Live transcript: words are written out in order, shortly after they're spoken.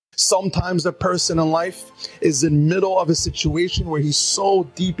Sometimes a person in life is in the middle of a situation where he's so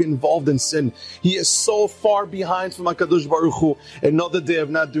deep involved in sin. He is so far behind from HaKadosh Baruch Hu. Another day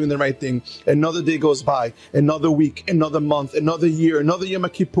of not doing the right thing. Another day goes by. Another week. Another month. Another year. Another Yom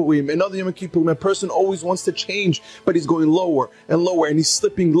Kippurim. Another Yom Kippurim. A person always wants to change, but he's going lower and lower, and he's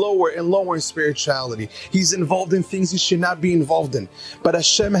slipping lower and lower in spirituality. He's involved in things he should not be involved in. But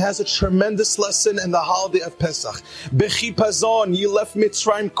Hashem has a tremendous lesson in the holiday of Pesach. Bechipazon, you left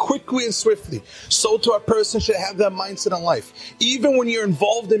Mitzrayim quickly and swiftly. So too a person should have that mindset in life. Even when you're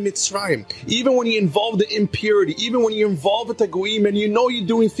involved in Mitzrayim, even when you're involved in impurity, even when you're involved with the Goyim and you know you're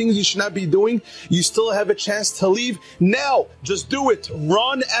doing things you should not be doing, you still have a chance to leave. Now, just do it.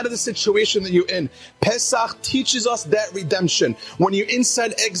 Run out of the situation that you're in. Pesach teaches us that redemption. When you're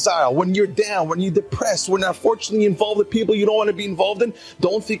inside exile, when you're down, when you're depressed, when unfortunately you're involved with people you don't want to be involved in,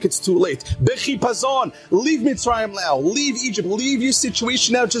 don't think it's too late. Bechipazon, leave Mitzrayim now. Leave Egypt. Leave your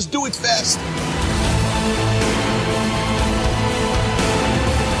situation now. Just do it fast.